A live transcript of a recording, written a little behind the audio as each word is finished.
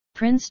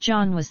Prince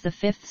John was the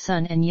fifth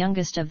son and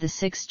youngest of the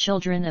 6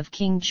 children of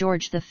King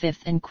George V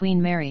and Queen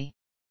Mary.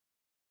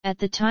 At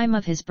the time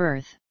of his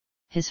birth,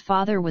 his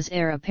father was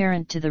heir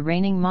apparent to the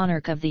reigning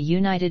monarch of the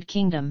United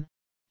Kingdom,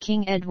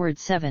 King Edward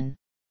VII.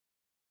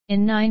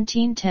 In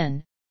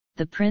 1910,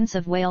 the Prince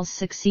of Wales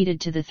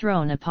succeeded to the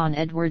throne upon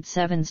Edward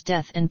VII's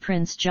death, and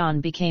Prince John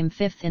became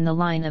fifth in the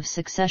line of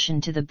succession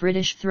to the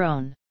British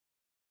throne.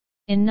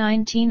 In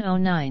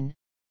 1909,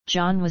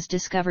 John was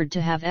discovered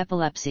to have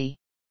epilepsy.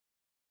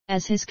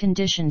 As his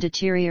condition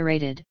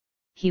deteriorated,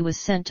 he was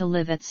sent to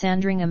live at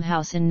Sandringham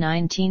House in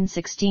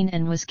 1916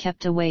 and was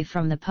kept away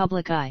from the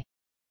public eye.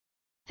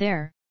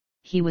 There,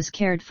 he was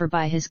cared for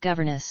by his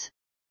governess,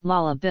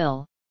 Lala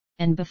Bill,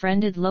 and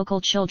befriended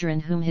local children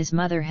whom his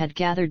mother had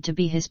gathered to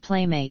be his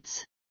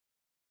playmates.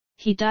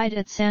 He died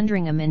at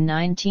Sandringham in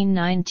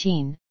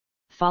 1919,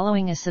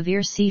 following a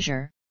severe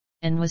seizure,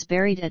 and was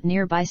buried at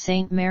nearby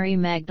St. Mary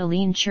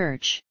Magdalene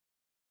Church.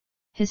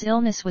 His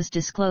illness was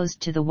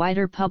disclosed to the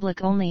wider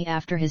public only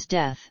after his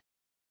death.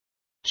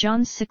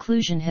 John's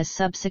seclusion has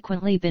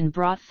subsequently been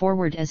brought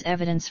forward as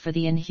evidence for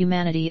the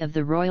inhumanity of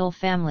the royal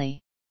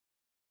family.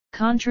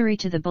 Contrary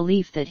to the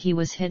belief that he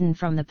was hidden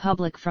from the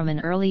public from an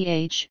early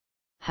age,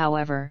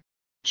 however,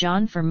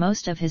 John for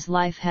most of his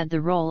life had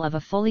the role of a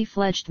fully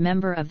fledged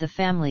member of the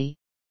family,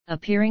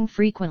 appearing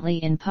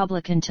frequently in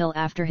public until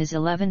after his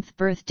 11th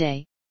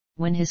birthday,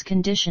 when his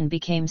condition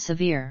became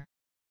severe.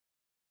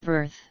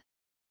 Birth.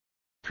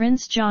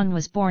 Prince John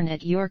was born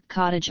at York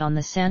Cottage on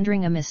the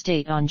Sandringham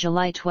estate on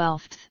July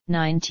 12,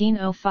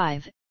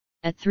 1905,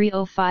 at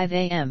 3:05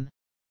 a.m.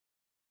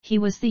 He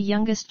was the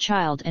youngest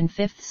child and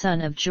fifth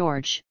son of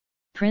George,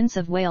 Prince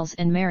of Wales,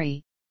 and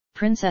Mary,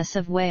 Princess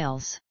of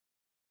Wales.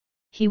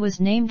 He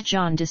was named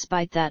John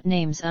despite that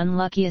name's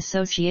unlucky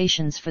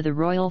associations for the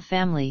royal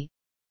family,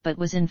 but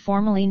was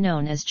informally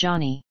known as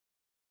Johnny.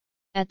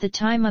 At the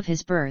time of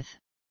his birth,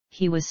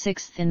 he was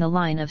sixth in the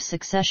line of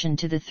succession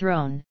to the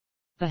throne,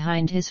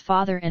 behind his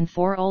father and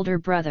 4 older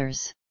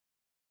brothers.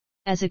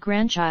 As a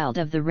grandchild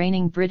of the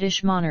reigning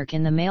British monarch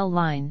in the male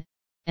line,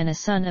 and a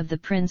son of the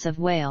Prince of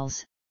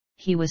Wales,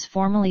 he was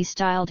formally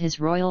styled His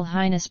Royal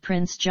Highness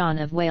Prince John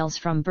of Wales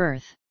from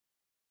birth.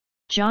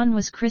 John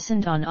was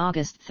christened on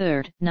August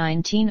 3,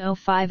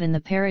 1905 in the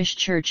parish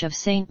church of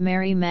St.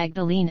 Mary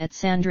Magdalene at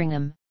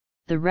Sandringham,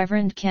 the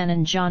Reverend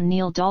Canon John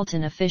Neil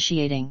Dalton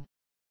officiating.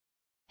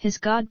 His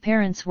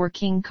godparents were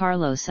King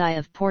Carlos I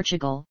of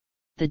Portugal,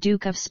 the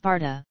Duke of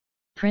Sparta,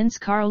 Prince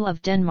Karl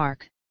of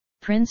Denmark,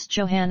 Prince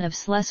Johann of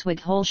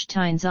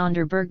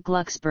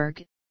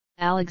Schleswig-Holstein-Sonderburg-Glucksburg,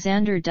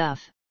 Alexander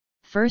Duff,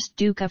 1st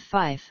Duke of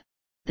Fife,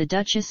 the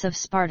Duchess of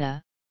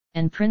Sparta,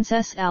 and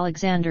Princess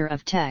Alexander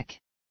of Teck.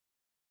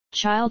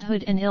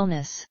 Childhood and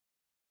illness.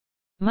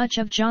 Much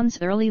of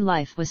John's early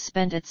life was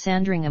spent at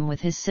Sandringham with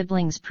his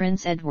siblings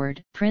Prince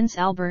Edward, Prince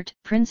Albert,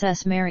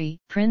 Princess Mary,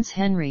 Prince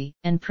Henry,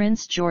 and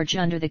Prince George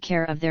under the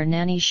care of their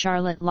nanny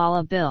Charlotte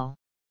Lala Bill.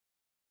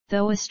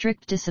 Though a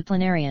strict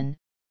disciplinarian,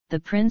 the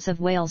Prince of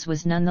Wales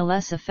was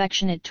nonetheless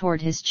affectionate toward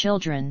his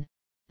children.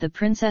 The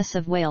Princess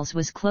of Wales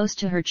was close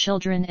to her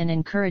children and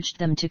encouraged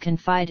them to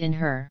confide in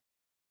her.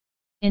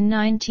 In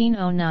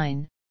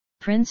 1909,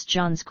 Prince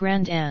John's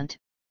grand-aunt,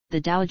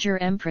 the Dowager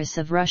Empress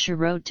of Russia,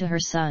 wrote to her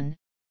son,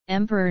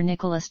 Emperor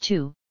Nicholas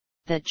II,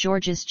 that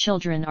George's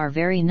children are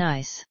very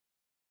nice.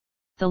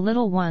 The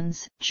little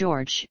ones,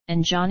 George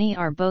and Johnny,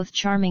 are both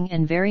charming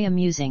and very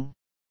amusing.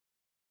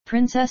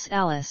 Princess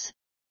Alice,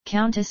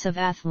 Countess of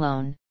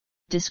Athlone,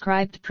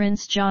 described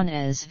Prince John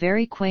as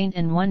very quaint,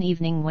 and one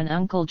evening when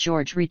Uncle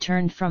George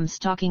returned from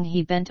stalking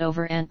he bent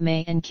over Aunt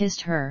May and kissed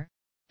her,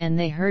 and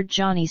they heard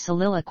Johnny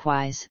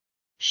soliloquize,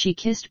 "She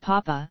kissed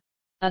Papa,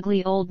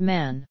 ugly old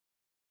man."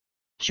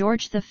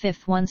 George V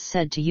once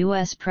said to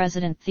U.S.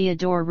 President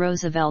Theodore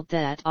Roosevelt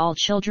that all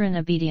children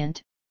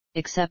obedient,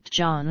 except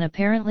John,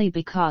 apparently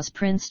because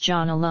Prince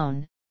John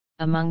alone,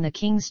 among the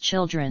king's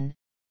children,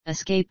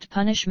 escaped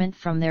punishment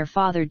from their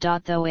father.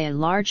 Though a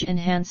large and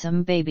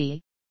handsome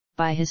baby,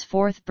 by his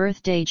 4th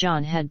birthday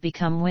John had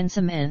become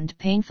winsome and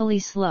painfully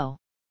slow.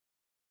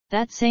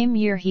 That same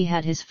year he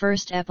had his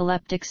first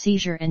epileptic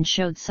seizure and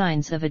showed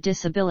signs of a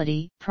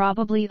disability,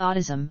 probably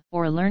autism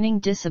or learning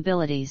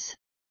disabilities.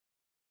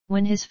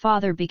 When his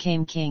father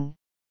became king,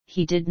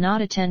 he did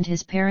not attend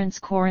his parents'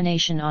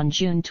 coronation on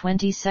June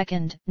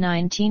 22,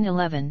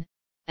 1911,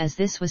 as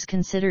this was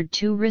considered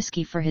too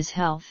risky for his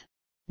health.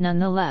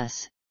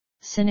 Nonetheless,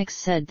 cynics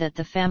said that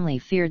the family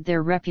feared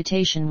their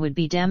reputation would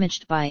be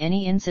damaged by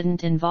any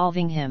incident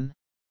involving him.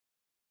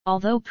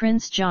 Although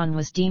Prince John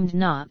was deemed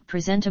not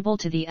presentable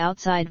to the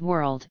outside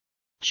world,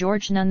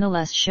 George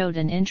nonetheless showed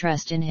an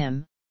interest in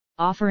him,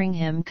 offering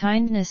him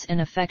kindness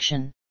and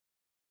affection.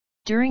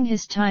 During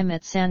his time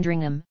at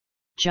Sandringham,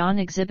 John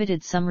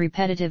exhibited some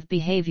repetitive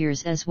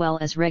behaviors as well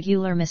as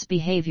regular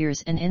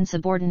misbehaviors and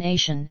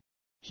insubordination.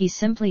 He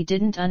simply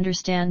didn't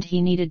understand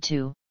he needed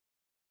to.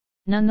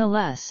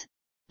 Nonetheless,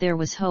 there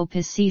was hope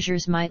his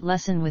seizures might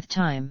lessen with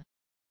time.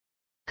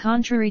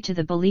 Contrary to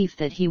the belief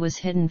that he was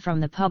hidden from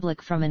the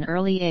public from an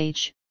early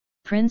age,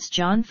 Prince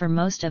John for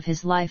most of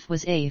his life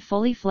was a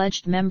fully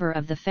fledged member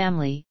of the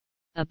family,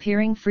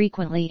 appearing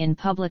frequently in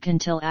public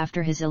until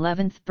after his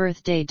 11th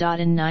birthday.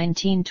 In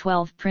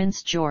 1912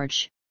 Prince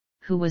George,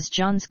 who was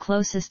John's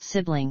closest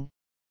sibling,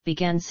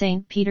 began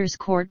St. Peter's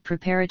Court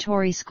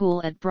Preparatory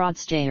School at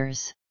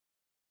Broadstairs.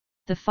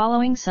 The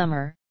following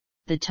summer,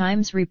 the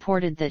Times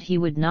reported that he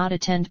would not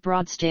attend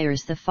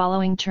Broadstairs the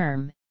following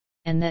term,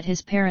 and that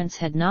his parents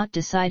had not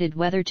decided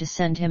whether to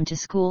send him to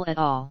school at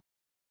all.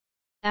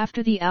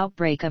 After the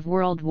outbreak of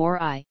World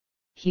War I,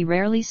 he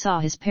rarely saw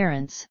his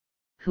parents,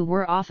 who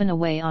were often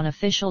away on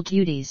official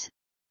duties,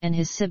 and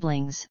his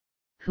siblings,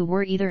 who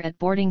were either at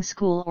boarding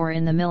school or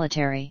in the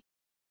military.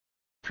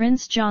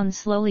 Prince John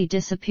slowly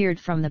disappeared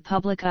from the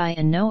public eye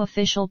and no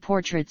official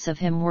portraits of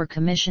him were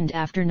commissioned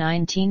after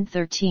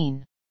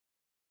 1913.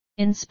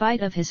 In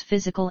spite of his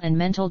physical and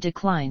mental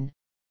decline,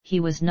 he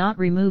was not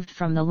removed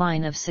from the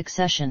line of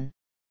succession.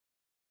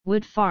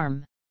 Wood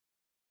Farm.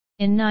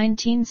 In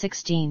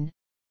 1916,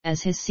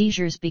 as his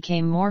seizures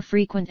became more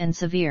frequent and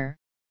severe,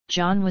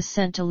 John was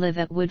sent to live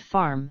at Wood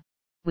Farm,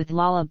 with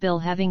Lala Bill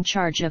having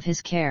charge of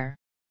his care.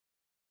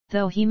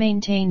 Though he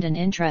maintained an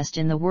interest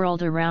in the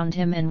world around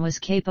him and was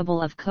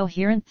capable of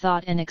coherent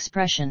thought and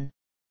expression.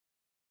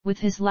 With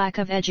his lack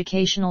of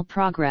educational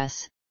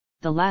progress,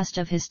 the last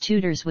of his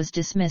tutors was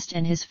dismissed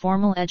and his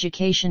formal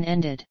education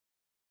ended.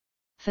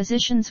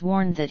 Physicians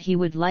warned that he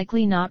would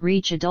likely not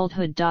reach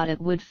adulthood.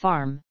 At Wood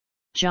Farm,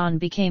 John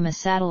became a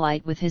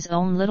satellite with his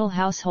own little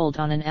household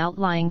on an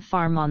outlying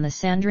farm on the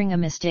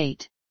Sandringham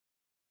estate.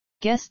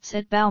 Guests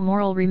at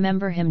Balmoral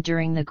remember him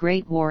during the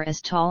Great War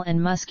as tall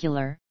and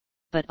muscular,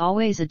 but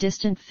always a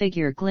distant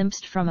figure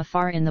glimpsed from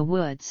afar in the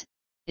woods,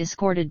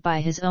 escorted by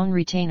his own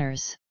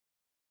retainers.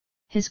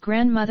 His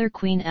grandmother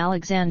Queen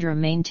Alexandra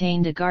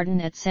maintained a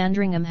garden at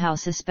Sandringham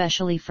House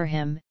especially for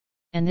him,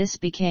 and this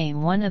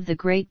became one of the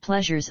great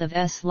pleasures of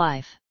his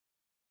life.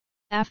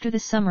 After the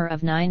summer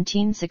of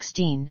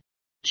 1916,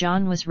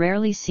 John was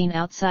rarely seen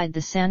outside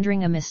the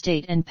Sandringham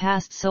estate and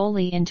passed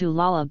solely into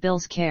Lala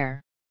Bill's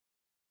care.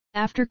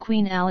 After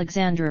Queen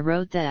Alexandra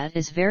wrote that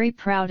is very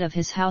proud of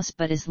his house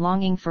but is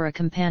longing for a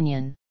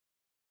companion.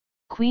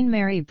 Queen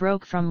Mary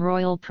broke from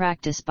royal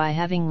practice by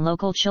having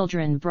local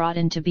children brought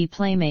in to be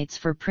playmates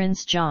for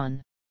Prince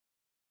John.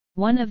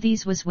 One of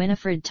these was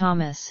Winifred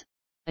Thomas,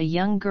 a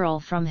young girl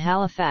from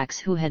Halifax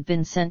who had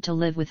been sent to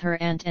live with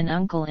her aunt and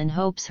uncle in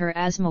hopes her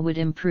asthma would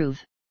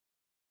improve.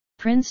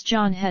 Prince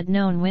John had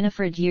known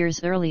Winifred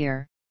years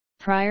earlier,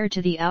 prior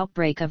to the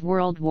outbreak of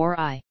World War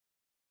I.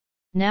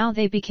 Now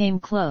they became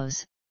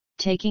close,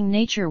 taking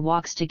nature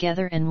walks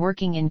together and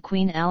working in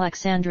Queen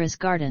Alexandra's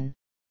garden.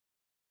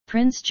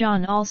 Prince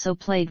John also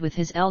played with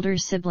his elder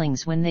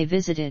siblings when they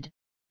visited.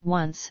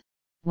 Once,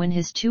 when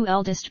his two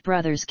eldest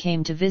brothers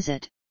came to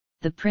visit,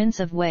 the Prince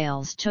of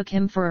Wales took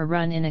him for a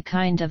run in a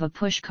kind of a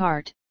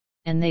push-cart,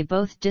 and they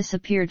both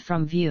disappeared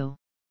from view.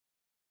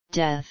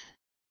 Death.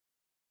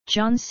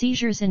 John's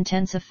seizures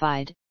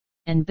intensified,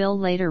 and Bill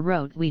later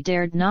wrote, "We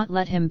dared not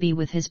let him be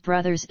with his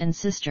brothers and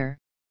sister,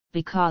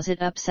 because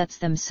it upsets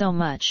them so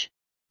much,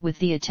 with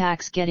the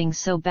attacks getting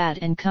so bad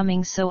and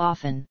coming so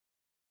often."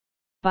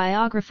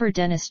 Biographer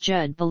Dennis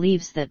Judd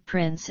believes that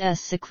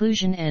Prince's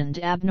seclusion and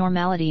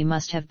abnormality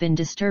must have been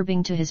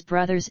disturbing to his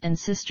brothers and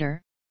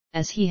sister,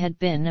 as he had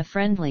been a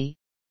friendly,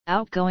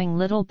 outgoing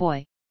little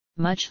boy,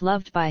 much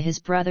loved by his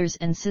brothers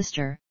and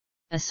sister,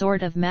 a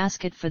sort of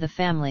mascot for the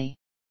family.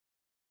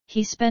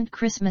 He spent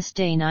Christmas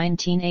Day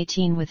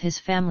 1918 with his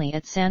family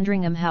at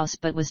Sandringham House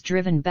but was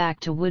driven back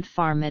to Wood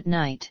Farm at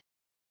night.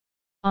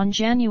 On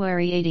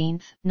January 18,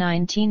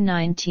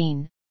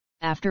 1919,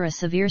 after a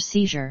severe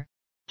seizure,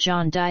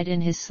 John died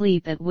in his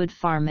sleep at Wood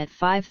Farm at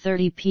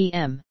 5:30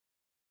 p.m.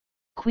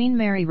 Queen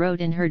Mary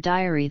wrote in her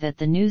diary that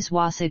the news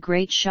was a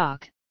great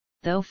shock,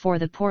 though for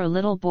the poor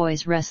little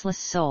boy's restless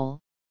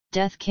soul,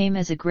 death came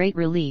as a great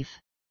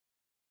relief.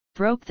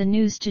 Broke the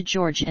news to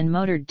George and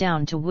motored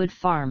down to Wood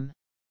Farm.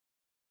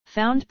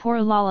 Found poor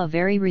Lala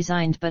very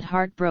resigned but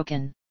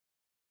heartbroken.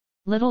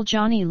 Little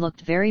Johnny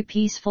looked very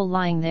peaceful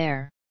lying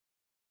there.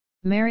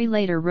 Mary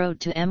later wrote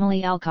to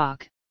Emily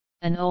Alcock,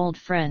 an old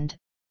friend,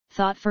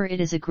 thought for it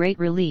is a great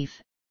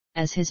relief,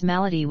 as his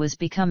malady was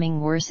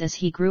becoming worse as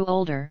he grew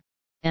older,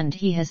 and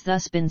he has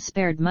thus been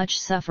spared much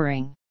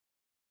suffering.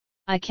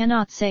 I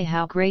cannot say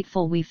how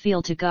grateful we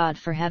feel to God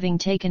for having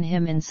taken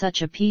him in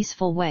such a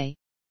peaceful way.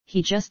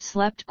 He just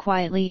slept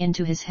quietly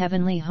into his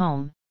heavenly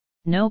home,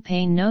 no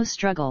pain, no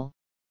struggle,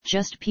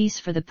 just peace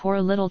for the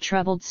poor little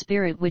troubled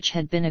spirit which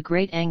had been a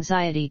great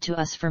anxiety to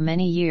us for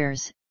many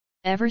years,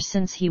 ever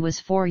since he was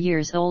 4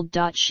 years old."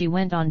 She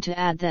went on to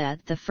add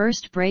that the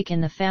first break in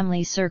the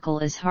family circle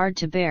is hard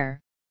to bear,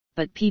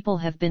 but people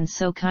have been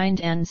so kind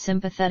and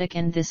sympathetic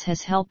and this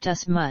has helped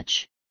us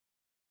much.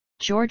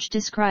 George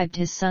described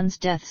his son's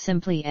death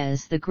simply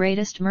as the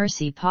greatest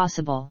mercy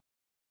possible.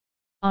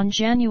 On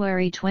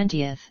January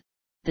 20,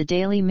 the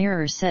Daily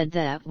Mirror said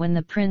that when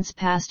the prince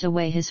passed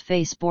away his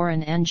face bore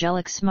an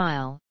angelic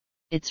smile.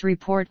 Its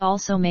report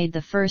also made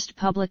the first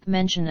public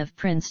mention of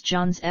Prince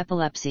John's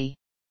epilepsy.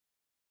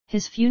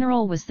 His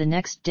funeral was the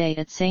next day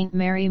at St.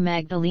 Mary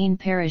Magdalene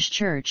Parish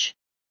Church,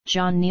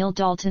 John Neil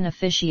Dalton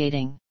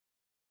officiating.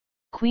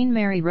 Queen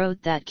Mary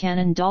wrote that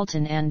Canon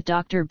Dalton and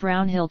Dr.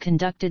 Brownhill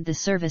conducted the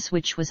service,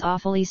 which was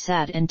awfully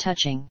sad and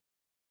touching.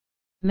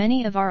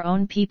 Many of our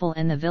own people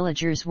and the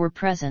villagers were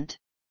present.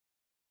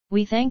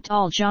 We thanked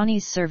all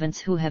Johnny's servants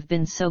who have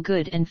been so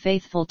good and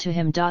faithful to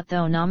him.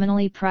 Though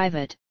nominally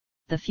private,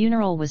 the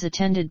funeral was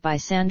attended by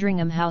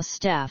Sandringham House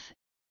staff.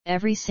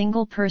 Every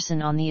single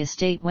person on the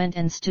estate went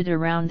and stood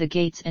around the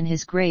gates, and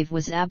his grave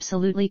was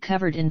absolutely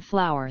covered in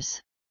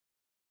flowers.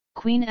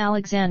 Queen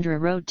Alexandra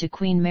wrote to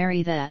Queen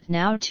Mary that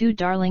now two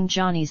darling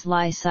Johnnies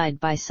lie side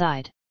by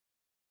side.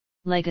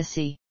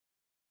 Legacy.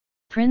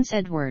 Prince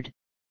Edward,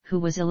 who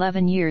was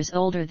 11 years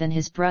older than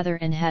his brother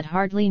and had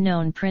hardly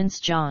known Prince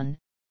John,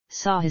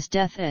 saw his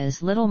death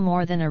as little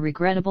more than a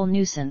regrettable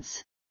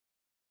nuisance.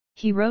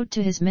 He wrote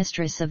to his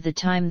mistress of the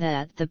time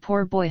that the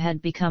poor boy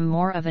had become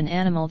more of an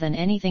animal than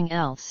anything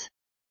else.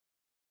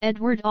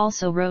 Edward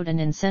also wrote an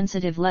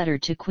insensitive letter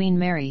to Queen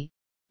Mary,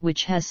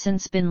 which has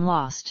since been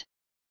lost.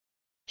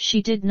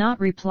 She did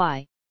not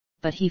reply,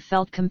 but he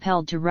felt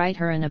compelled to write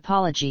her an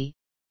apology,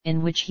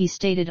 in which he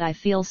stated, "I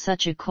feel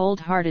such a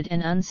cold-hearted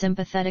and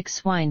unsympathetic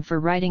swine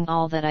for writing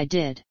all that I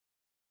did.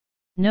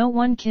 No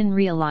one can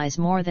realize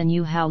more than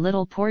you how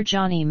little poor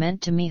Johnny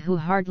meant to me who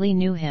hardly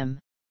knew him.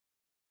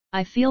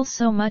 I feel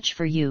so much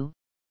for you,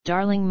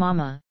 darling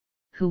Mama,"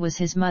 who was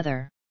his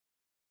mother.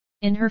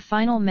 In her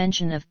final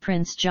mention of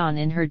Prince John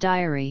in her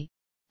diary,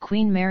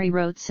 Queen Mary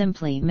wrote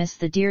simply, "Miss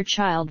the dear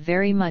child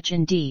very much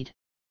indeed."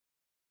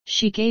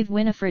 She gave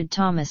Winifred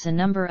Thomas a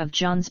number of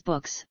John's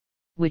books,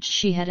 which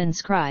she had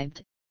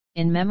inscribed,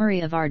 "In memory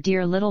of our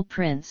dear little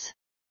prince."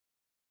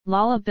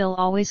 Lala Bill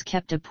always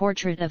kept a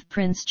portrait of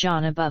Prince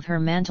John above her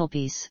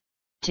mantelpiece,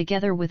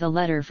 together with a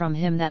letter from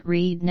him that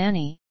read,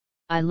 "Nanny,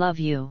 I love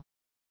you."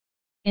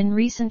 In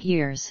recent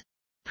years,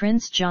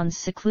 Prince John's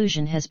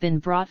seclusion has been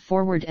brought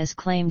forward as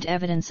claimed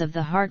evidence of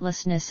the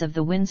heartlessness of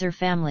the Windsor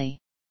family.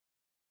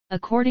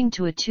 According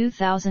to a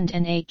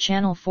 2008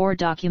 Channel 4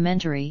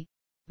 documentary,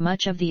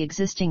 much of the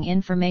existing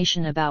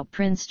information about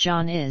Prince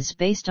John is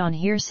based on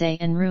hearsay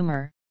and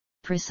rumor,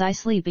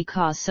 precisely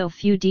because so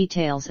few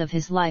details of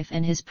his life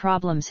and his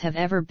problems have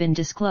ever been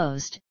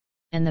disclosed,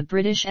 and the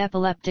British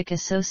Epileptic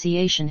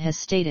Association has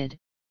stated,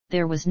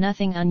 there was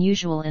nothing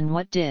unusual in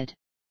what did.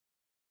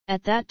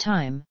 At that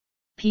time,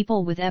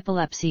 people with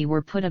epilepsy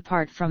were put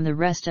apart from the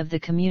rest of the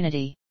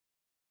community.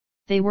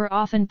 They were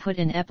often put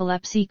in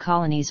epilepsy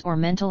colonies or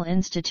mental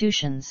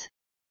institutions.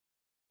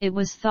 It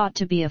was thought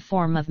to be a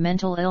form of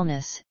mental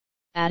illness,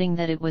 adding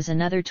that it was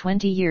another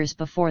 20 years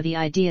before the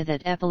idea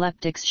that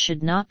epileptics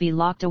should not be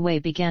locked away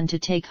began to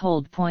take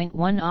hold.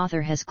 One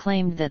author has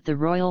claimed that the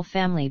royal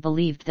family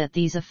believed that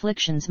these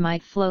afflictions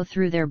might flow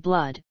through their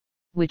blood,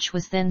 which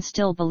was then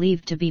still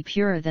believed to be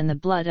purer than the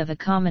blood of a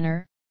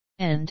commoner,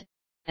 and,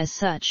 as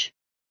such,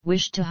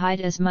 wished to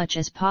hide as much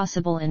as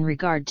possible in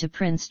regard to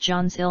Prince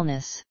John's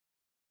illness.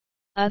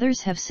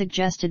 Others have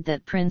suggested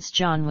that Prince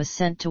John was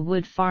sent to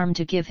Wood Farm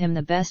to give him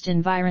the best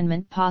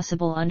environment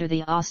possible under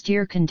the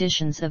austere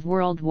conditions of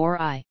World War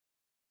I.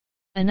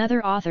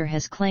 Another author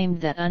has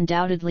claimed that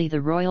undoubtedly the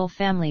royal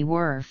family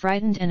were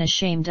frightened and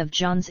ashamed of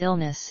John's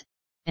illness,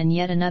 and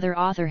yet another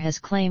author has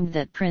claimed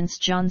that Prince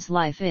John's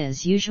life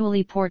is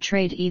usually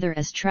portrayed either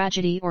as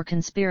tragedy or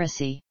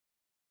conspiracy.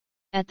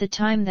 At the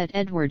time that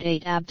Edward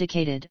VIII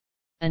abdicated,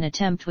 an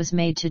attempt was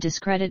made to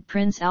discredit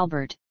Prince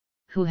Albert,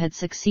 who had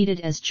succeeded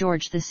as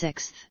George VI,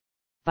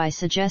 by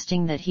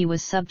suggesting that he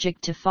was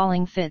subject to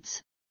falling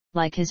fits,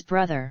 like his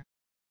brother.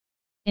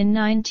 In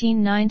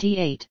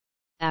 1998,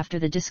 after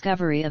the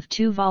discovery of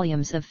 2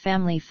 volumes of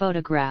family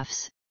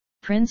photographs,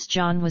 Prince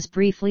John was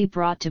briefly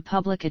brought to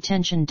public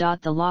attention.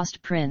 The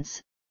Lost Prince,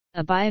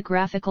 a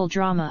biographical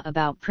drama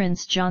about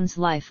Prince John's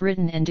life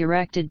written and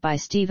directed by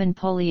Stephen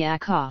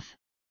Poliakoff,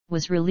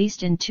 was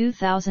released in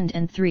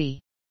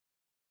 2003.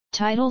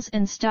 Titles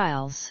and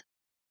styles.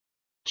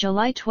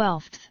 July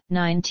 12,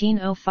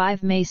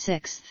 1905 – May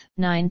 6,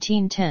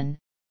 1910,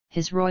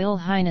 His Royal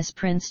Highness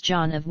Prince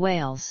John of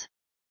Wales.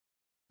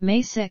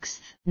 May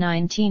 6,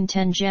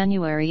 1910 –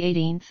 January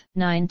 18,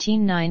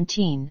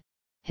 1919,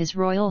 His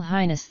Royal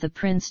Highness the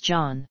Prince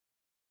John.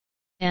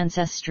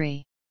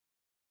 Ancestry.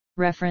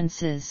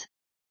 References.